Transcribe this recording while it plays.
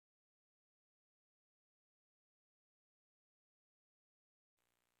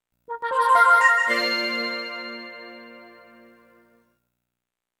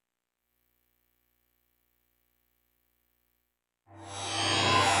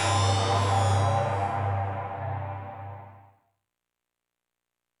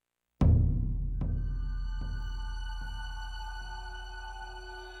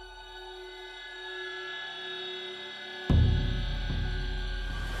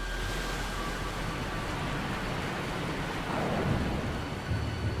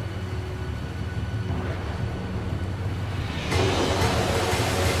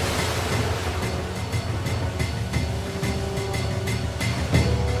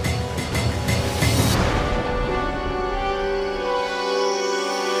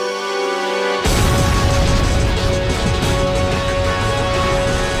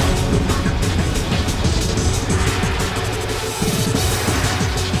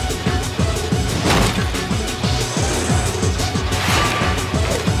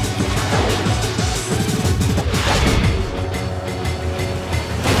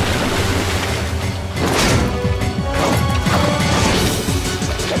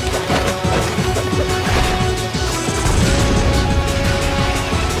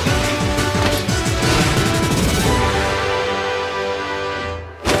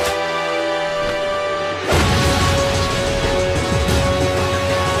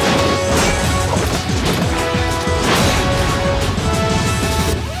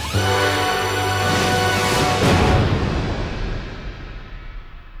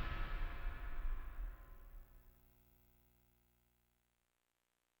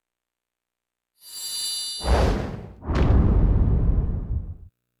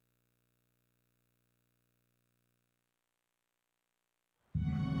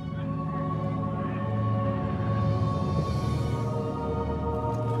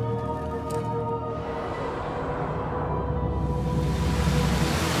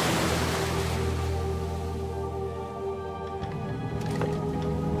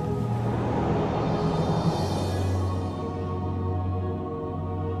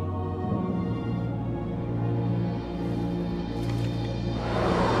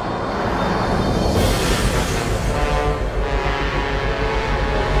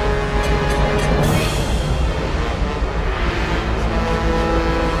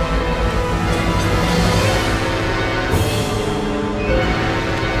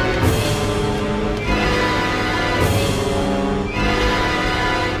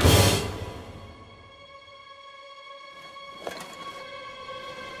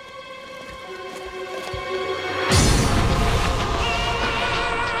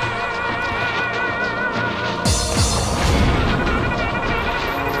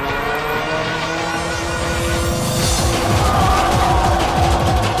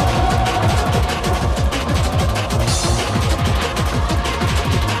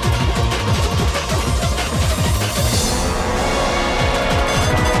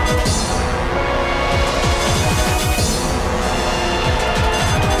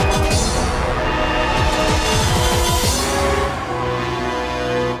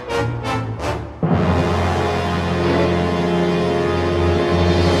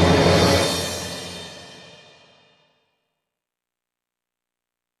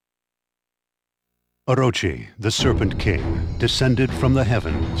Orochi, the Serpent King, descended from the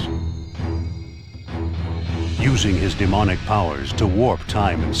heavens. Using his demonic powers to warp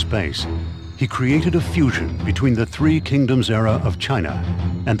time and space, he created a fusion between the Three Kingdoms era of China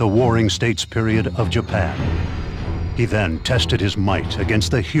and the Warring States period of Japan. He then tested his might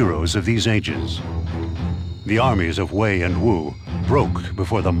against the heroes of these ages. The armies of Wei and Wu broke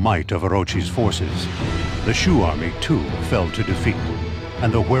before the might of Orochi's forces. The Shu army, too, fell to defeat,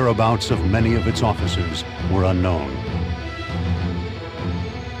 and the whereabouts of many of its officers were unknown.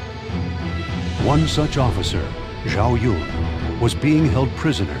 One such officer, Zhao Yun, was being held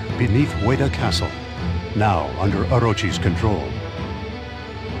prisoner beneath Weda Castle, now under Orochi's control.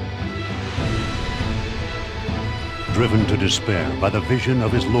 Driven to despair by the vision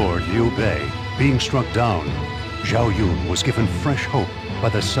of his lord Liu Bei being struck down, Zhao Yun was given fresh hope by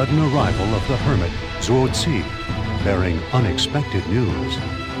the sudden arrival of the hermit Zuo Ci, bearing unexpected news.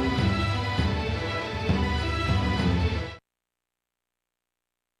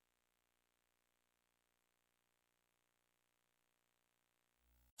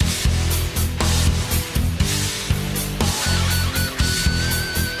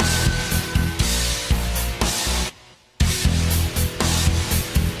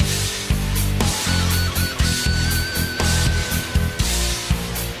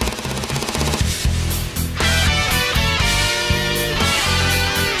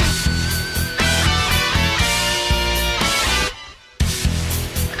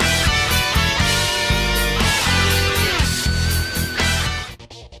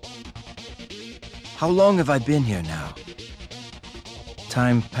 How long have I been here now?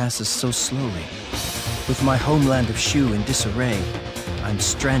 Time passes so slowly. With my homeland of Shu in disarray, I'm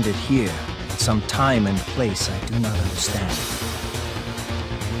stranded here in some time and place I do not understand.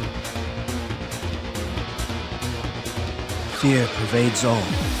 Fear pervades all.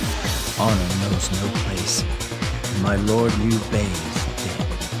 Honor knows no place. And my lord Liu Bei is dead.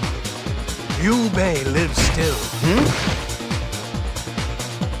 Liu Bei lives still.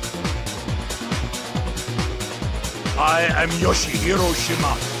 I am Yoshihiro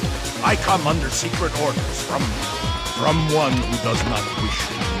Shima. I come under secret orders from one who does not wish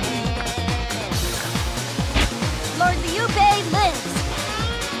to leave. Lord Liu Bei lives.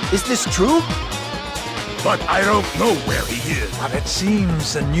 Is this true? But I don't know where he is. But it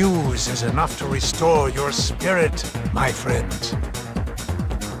seems the news is enough to restore your spirit, my friend.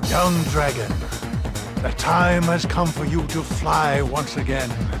 Young dragon, the time has come for you to fly once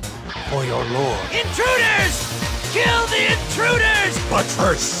again for your lord. Intruders! Kill the intruders! But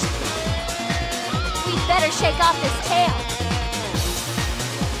first... We'd better shake off this tail.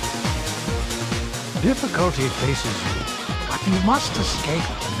 Difficulty faces you, but you must escape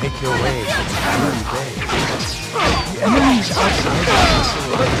and make your way to Liu Bei. The enemies outside the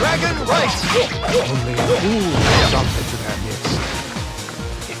castle are Dragon right! only a fool will jump into their midst.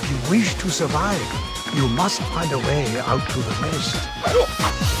 If you wish to survive, you must find a way out to the mist.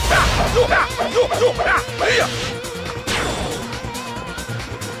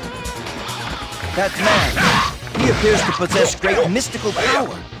 That man, he appears to possess great mystical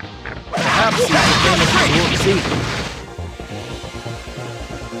power. Perhaps he's the famous Warriors.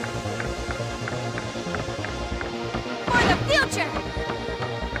 For the future!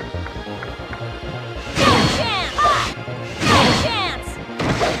 Get a chance! Get a chance! Get a chance!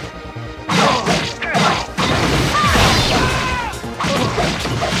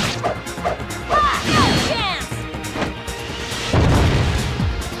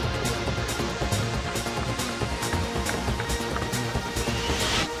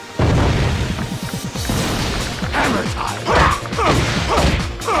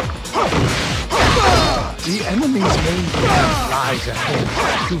 The enemy's main camp lies ahead.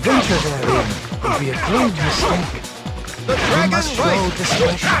 To venture therein would be a grave mistake. You must show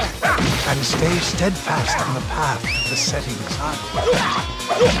discretion and stay steadfast on the path to the setting sun.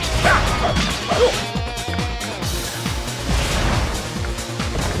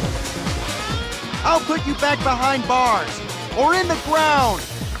 I'll put you back behind bars, or in the ground!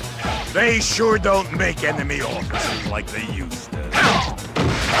 They sure don't make enemy officers like they used to.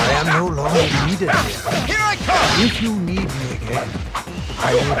 I am no longer needed here. Here I come! If you need me again,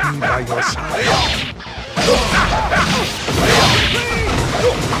 I will be by your side.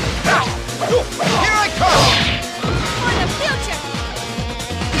 Here I come! For the future!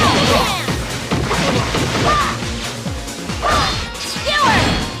 Skewer!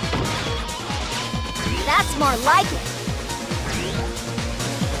 That's more like it.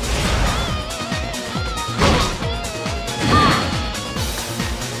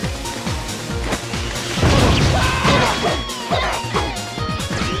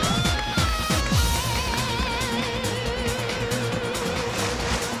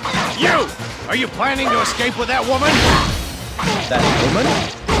 You! Are you planning to escape with that woman? That woman?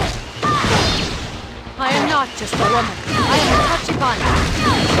 I am not just a woman. I am a Tachibana.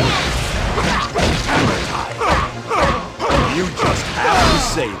 You just have to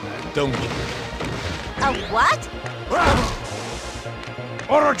say that, don't you? A what?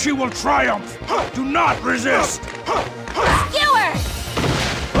 Orochi will triumph! Do not resist! Skewer!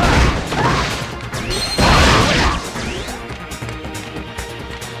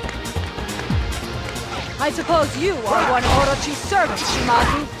 I suppose you are one Orochi's servant,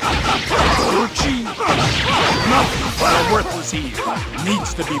 Shimazu. Orochi! Nothing but a worthless eel.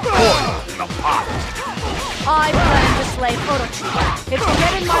 Needs to be boiled in a pot. I plan to slay Orochi. If you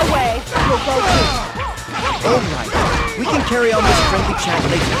get in my way, you'll go too. All right. We can carry on this friendly chat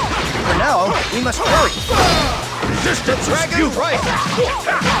later. For now, we must hurry. Resistance is futile. Right.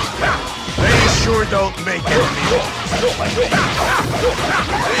 They sure don't make enemy officers like they used to.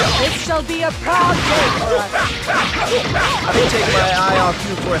 This shall be a proud day for us. I can take my eye off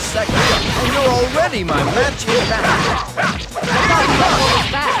you for a second, and you're already my match in battle. I thought you was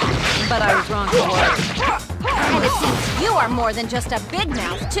back, but I was wrong for once. And it seems you are more than just a big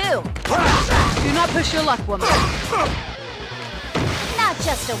mouth, too. Do not push your luck, woman. Not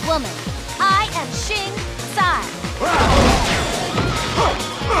just a woman. I am Xing Sai.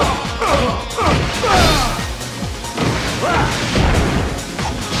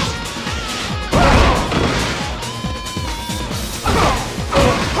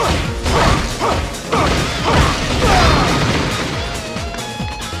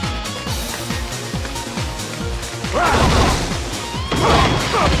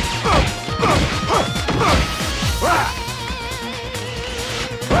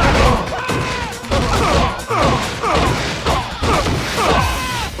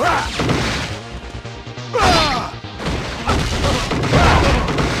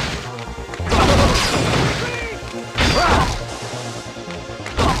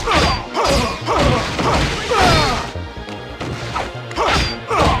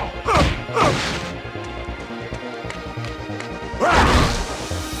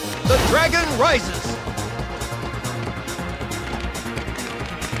 The dragon rises!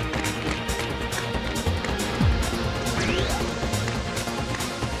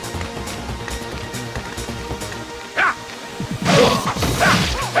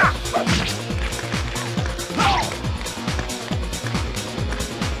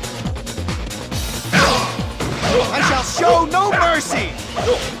 I shall show no mercy!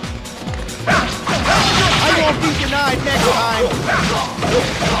 I won't be denied next time!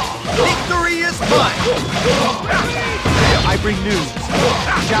 Victory is mine! I bring news.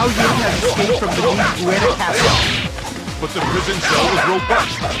 Zhao Yun has escaped from beneath Ueda Castle. But the prison cell is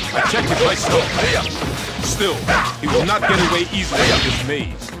robust. I checked it myself. Still, he will not get away easily in this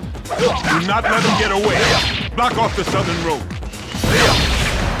maze. Do not let him get away. Block off the southern road.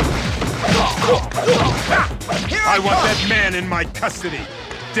 I want that man in my custody,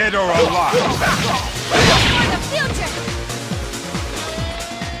 dead or alive. For the future!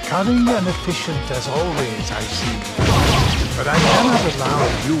 Cunning and efficient as always, I see. But I cannot allow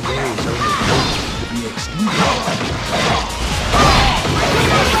new ways of approach to be extinguished.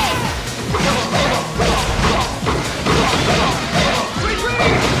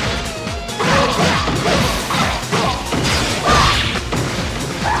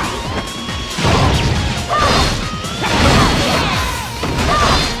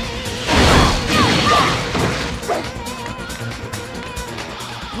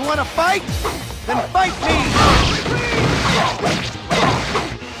 You wanna fight? Then fight me!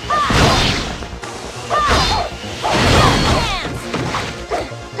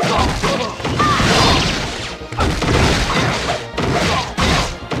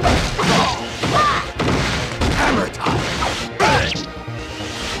 Hammer time!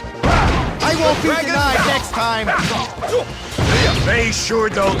 I won't be denied next time! They sure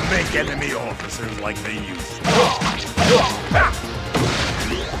don't make enemy officers like they used to.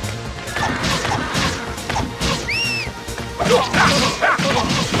 Here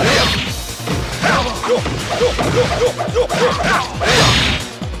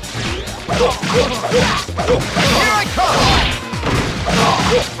I come!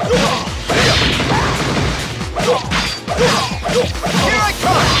 Here I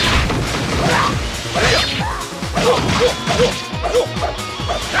come!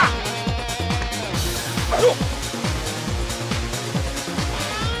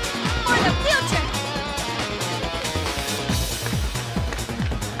 For the future!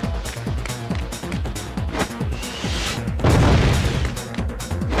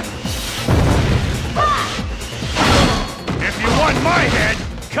 If you want my head,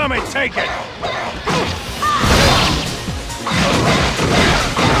 come and take it!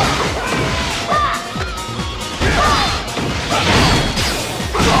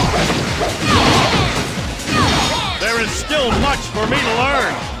 There is still much for me to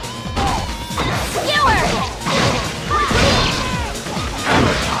learn! Skewer!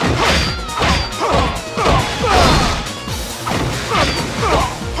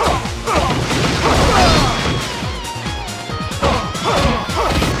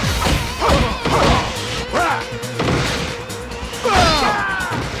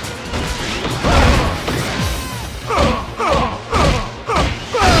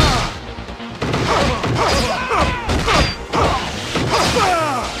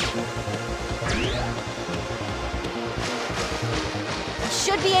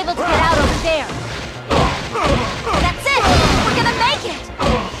 Should be able to get out over there. That's it! We're gonna make it!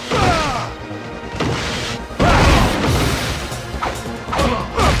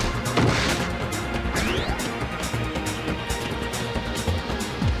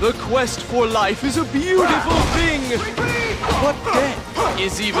 The quest for life is a beautiful thing, but death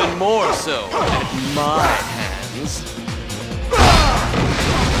is even more so at my hands.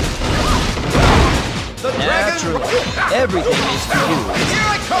 The dragon! Naturally, everything is for you. Here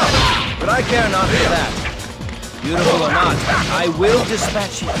I come! But I care not for that. Beautiful or not, I will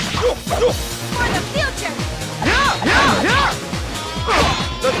dispatch you. For the future!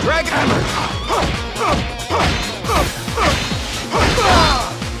 The dragon!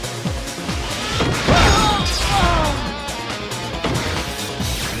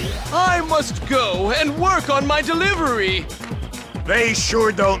 I must go and work on my delivery. They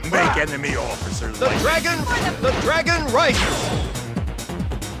sure don't make enemy officers The like dragon rises!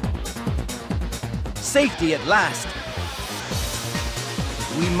 Safety at last.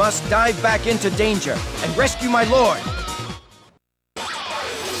 If We must dive back into danger and rescue my lord.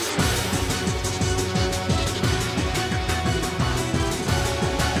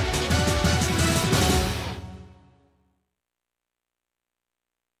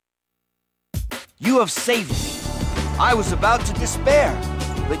 You have saved me. I was about to despair,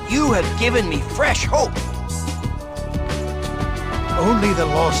 but you have given me fresh hope. Only the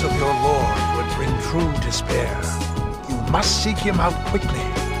loss of your lord would bring true despair. You must seek him out quickly.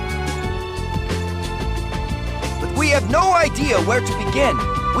 But we have no idea where to begin.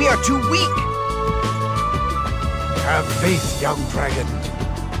 We are too weak. Have faith, young dragon.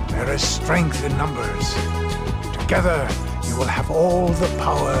 There is strength in numbers. Together, you will have all the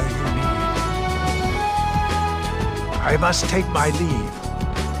power you need. I must take my leave,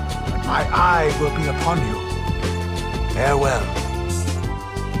 but my eye will be upon you. Farewell.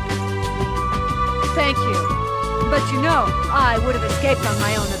 Thank you. But you know, I would have escaped on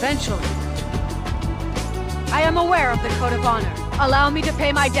my own eventually. I am aware of the Code of Honor. Allow me to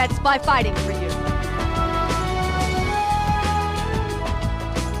pay my debts by fighting for you.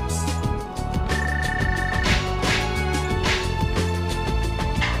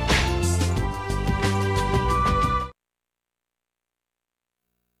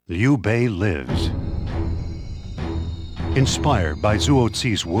 Liu Bei lives. Inspired by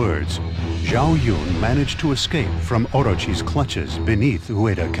Zuozi's words, Zhao Yun managed to escape from Orochi's clutches beneath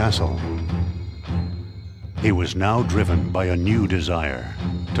Ueda Castle. He was now driven by a new desire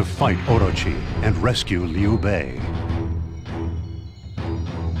to fight Orochi and rescue Liu Bei.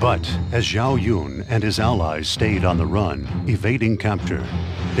 But as Zhao Yun and his allies stayed on the run, evading capture,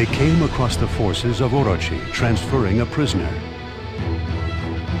 they came across the forces of Orochi transferring a prisoner.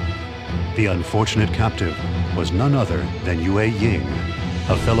 The unfortunate captive was none other than Yue Ying,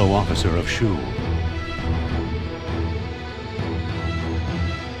 a fellow officer of Shu.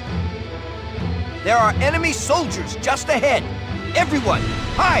 There are enemy soldiers just ahead. Everyone,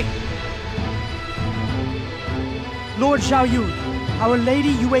 hide! Lord Zhao Yun, our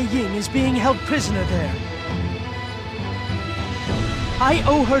Lady Yue Ying is being held prisoner there. I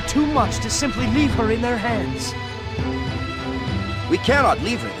owe her too much to simply leave her in their hands. We cannot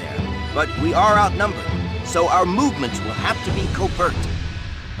leave her there. But we are outnumbered, so our movements will have to be covert.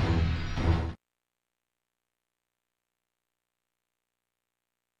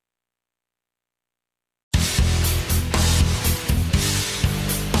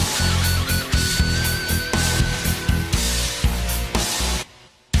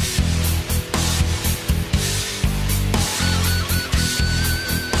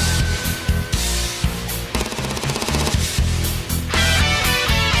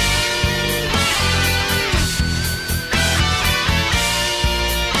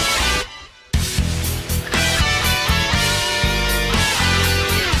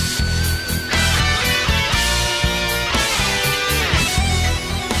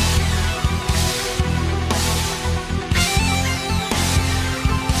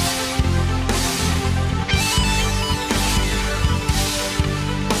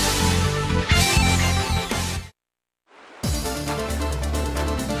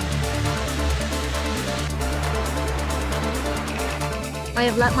 I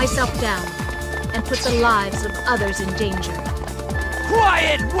have let myself down and put the lives of others in danger.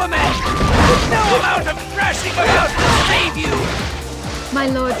 Quiet, woman! No amount of thrashing about will save you! My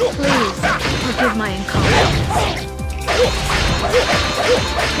lord, please, forgive my incompetence.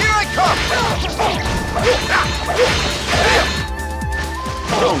 Here I come!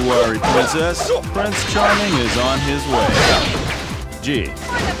 Don't worry, Princess. Prince Charming is on his way. Gee,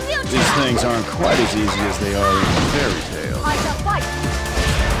 these things aren't quite as easy as they are in fairy tales. I shall fight!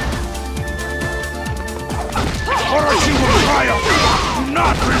 Orochi will triumph! Do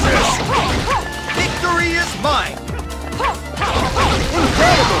not resist! Victory is mine!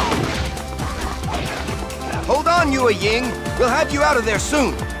 Incredible! Hold on, Yue Ying. We'll have you out of there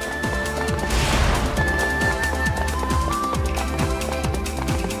soon.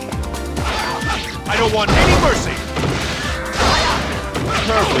 I don't want any mercy!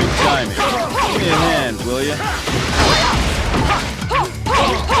 Perfect timing. Give me a hand, will you?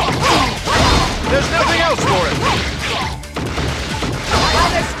 There's nothing else for it!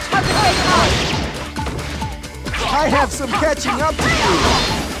 I have some catching up to do.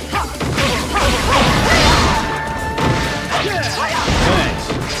 Thanks.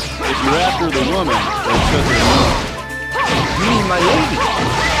 If you're after the woman, then took her home. You mean my lady?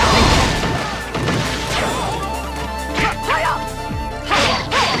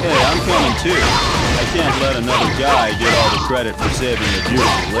 Hey, I'm coming too. I can't let another guy get all the credit for saving a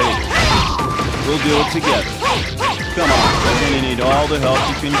beautiful lady. We'll do it together. Come on, you're gonna need all the help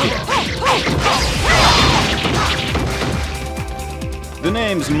you can get. The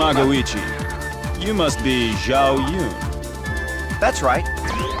name's Magoichi. You must be Zhao Yun. That's right.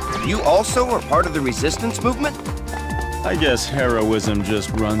 You also are part of the resistance movement? I guess heroism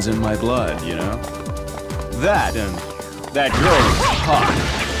just runs in my blood, you know? That and that girl is hot.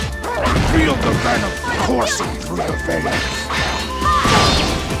 Feel the venom coursing through your veins.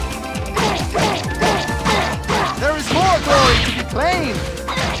 There is more glory to be claimed!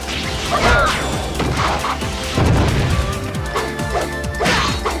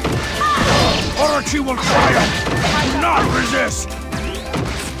 Orochi will triumph! Do not resist!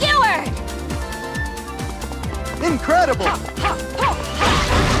 Skewer! Incredible!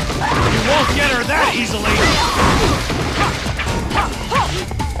 You won't get her that easily!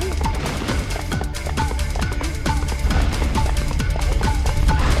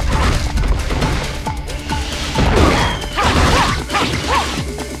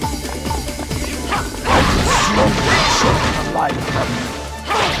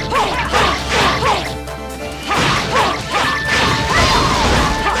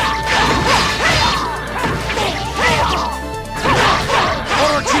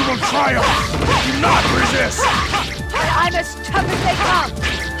 Orochi will triumph! Do not resist! I'm as tough as they come!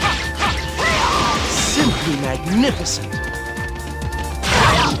 Simply magnificent.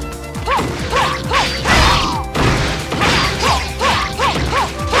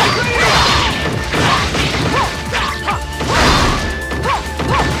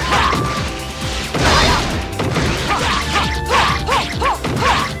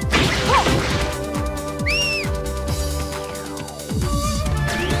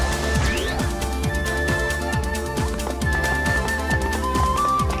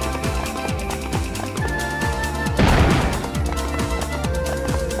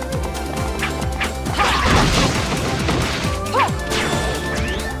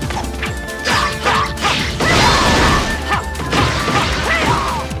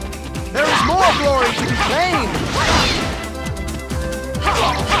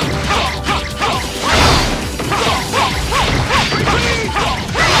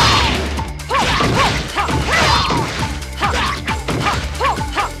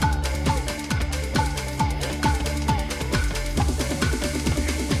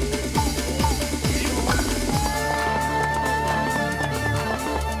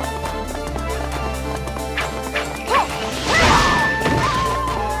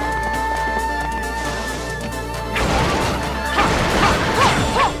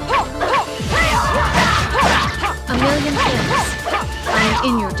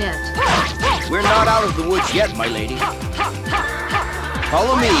 In your debt. We're not out of the woods yet, my lady.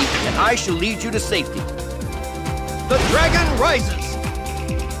 Follow me, and I shall lead you to safety. The dragon rises!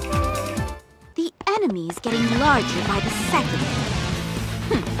 The enemy's getting larger by the second.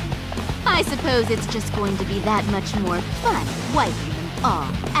 I suppose it's just going to be that much more fun wiping them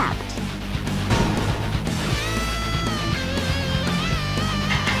all out.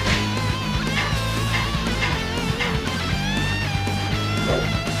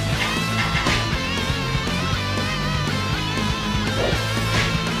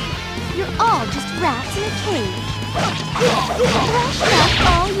 You're all just rats in a cage. Thrash out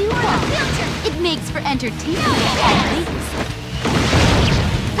all you want. It makes for entertainment, at least.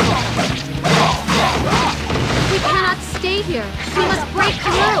 We cannot stay here. We must break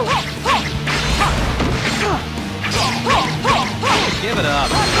through. Give it up.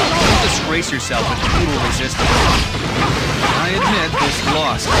 Don't disgrace yourself with futile resistance. I admit this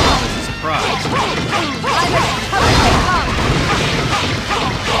loss comes as a surprise.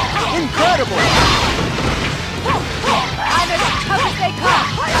 Incredible! I'm as tough as they come!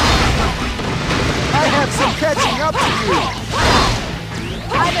 I have some catching up to do!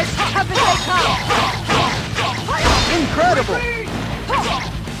 I'm as tough as they come! Incredible!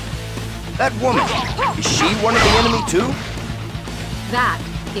 That woman, is she one of the enemy too? That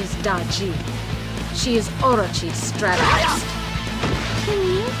is Daji. She is Orochi's strategist. Can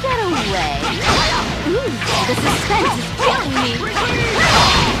you get away? Ooh, the suspense is killing me!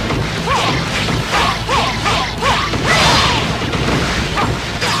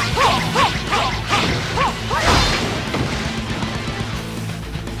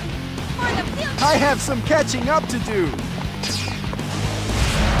 I have some catching up to do!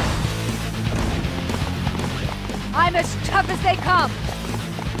 I'm as tough as they come!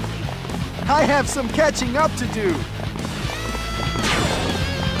 I have some catching up to do!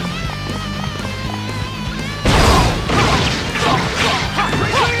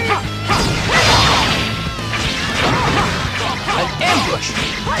 An ambush!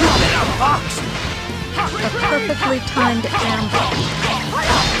 You've been outboxed! A perfectly perfectly timed ambush.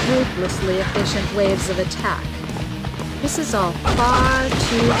 Ruthlessly efficient waves of attack. This is all far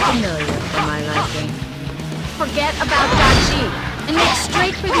too familiar for my liking. Forget about Dachi and make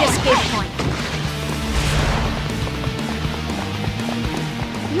straight for the escape point.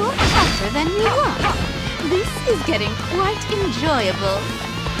 You're tougher than you look. This is getting quite enjoyable.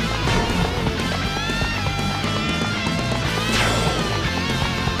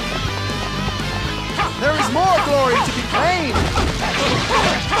 There is more glory to be claimed!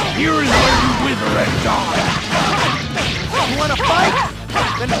 Here is where you wither and die! You wanna fight?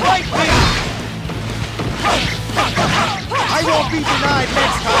 Then fight me! I won't be denied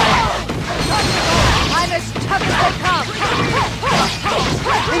next time! I'm as tough as they come!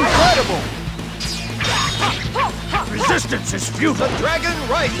 Incredible! Resistance is futile! The dragon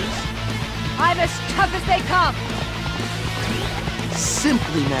rises! I'm as tough as they come!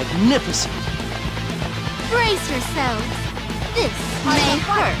 Simply magnificent! Brace yourselves. This may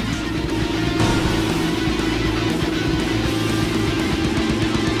hurt.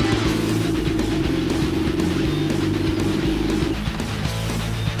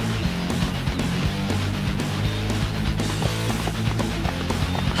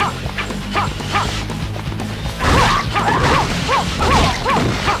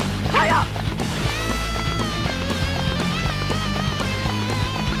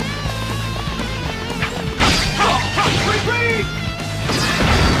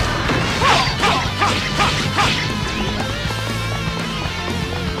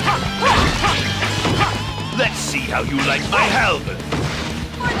 Let's see how you like my halberd!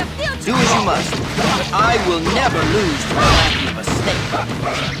 Do as you must, but I will never lose to a lackey of a snake.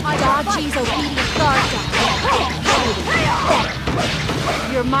 Dachi's obedient guard dog.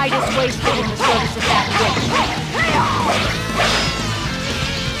 Your might is wasted in the service of that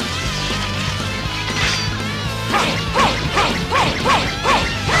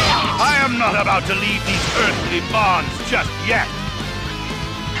I am not about to leave these earthly bonds just yet!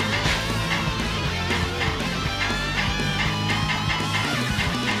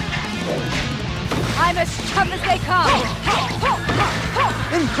 I'm as tough as they come!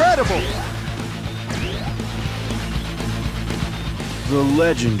 Incredible! The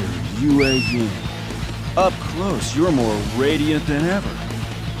legendary Yue Ying. Up close, you're more radiant than ever.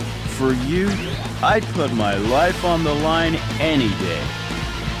 For you, I'd put my life on the line any day.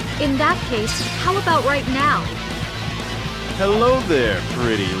 In that case, how about right now? Hello there,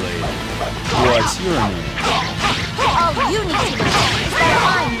 pretty lady. What's your name? All you need to know is that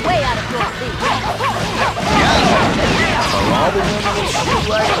I'm way out of your league. Are all the women will shoot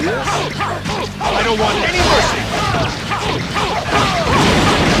like this? I don't want any mercy!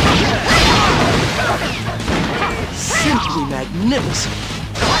 Simply magnificent!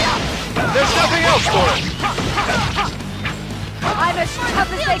 There's nothing else for it! I'm as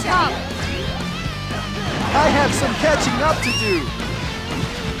tough as they come! I have some catching up to do!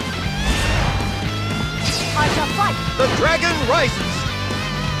 I shall fight! The dragon rises!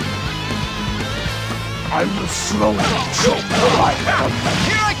 I will slowly choke the life from you.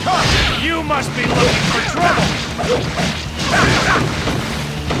 Here I come! You must be looking for trouble!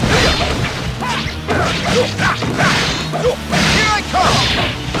 Here I come!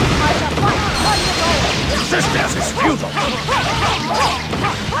 I shall fight! Resistance is futile!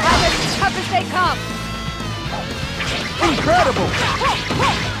 I'm as tough as they come! Incredible!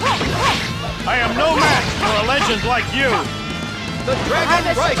 I am no match for a legend like you! The I'm dragon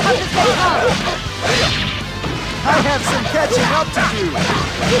as tough rises! as they come! I have some catching up to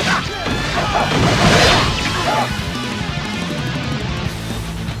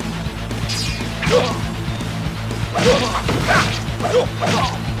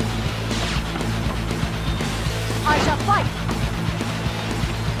I shall fight!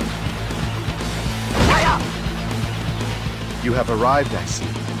 You have arrived, I see,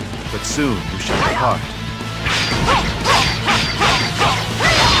 but soon you shall depart.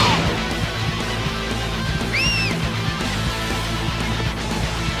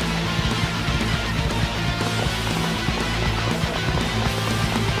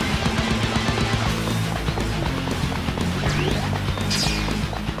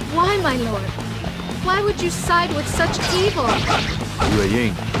 Why, my lord? Why would you side with such evil? Yue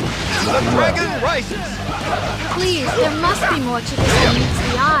Ying, The dragon rises! Please, there must be more to this than meets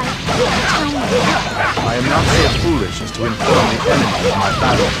the eye. Tell me. I am not so foolish as to inform the enemy of my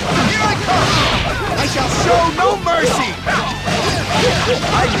battle plan. Here I come! I shall show no mercy!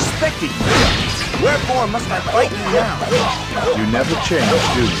 I respected you. Wherefore must I fight you now? You never change,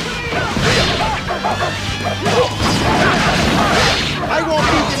 do you? I won't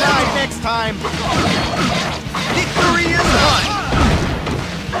be denied next time! Victory is mine!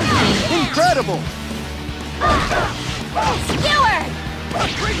 Incredible! Skewer!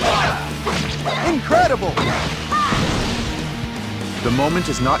 Incredible! The moment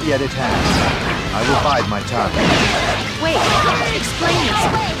is not yet at hand. I will bide my time. Wait, explain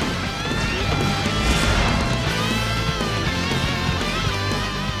yourself.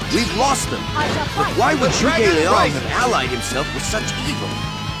 We've lost them. But why would Zhuge Liang have allied himself with such evil?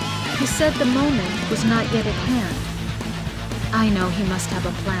 He said the moment was not yet at hand. I know he must have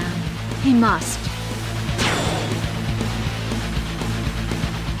a plan. He must.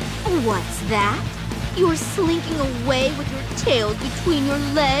 What's that? You're slinking away with your tail between your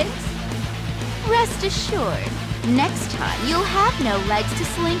legs? Rest assured, next time you'll have no legs to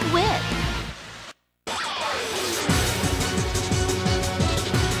slink with.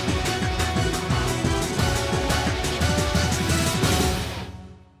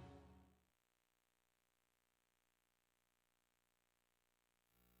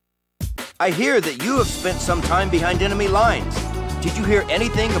 I hear that you have spent some time behind enemy lines. Did you hear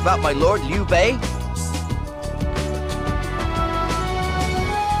anything about my lord Liu Bei?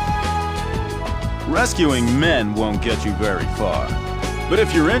 Rescuing men won't get you very far. But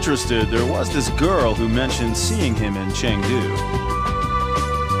if you're interested, there was this girl who mentioned seeing him in Chengdu.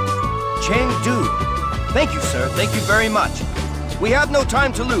 Chengdu. Thank you, sir. Thank you very much. We have no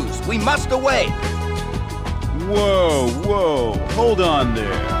time to lose. We must away. Whoa, whoa. Hold on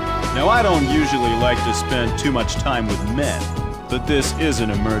there. Now, I don't usually like to spend too much time with men, but this is an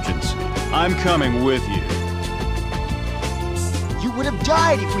emergency. I'm coming with you. You would have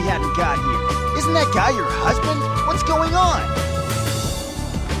died if we hadn't got here. Isn't that guy your husband? What's going on?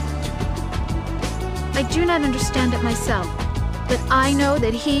 I do not understand it myself, but I know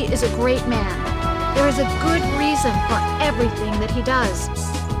that he is a great man. There is a good reason for everything that he does.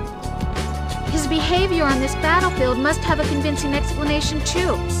 His behavior on this battlefield must have a convincing explanation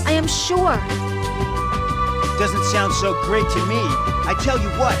too. I am sure. Doesn't sound so great to me. I tell you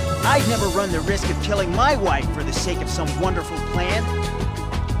what, I'd never run the risk of killing my wife for the sake of some wonderful plan.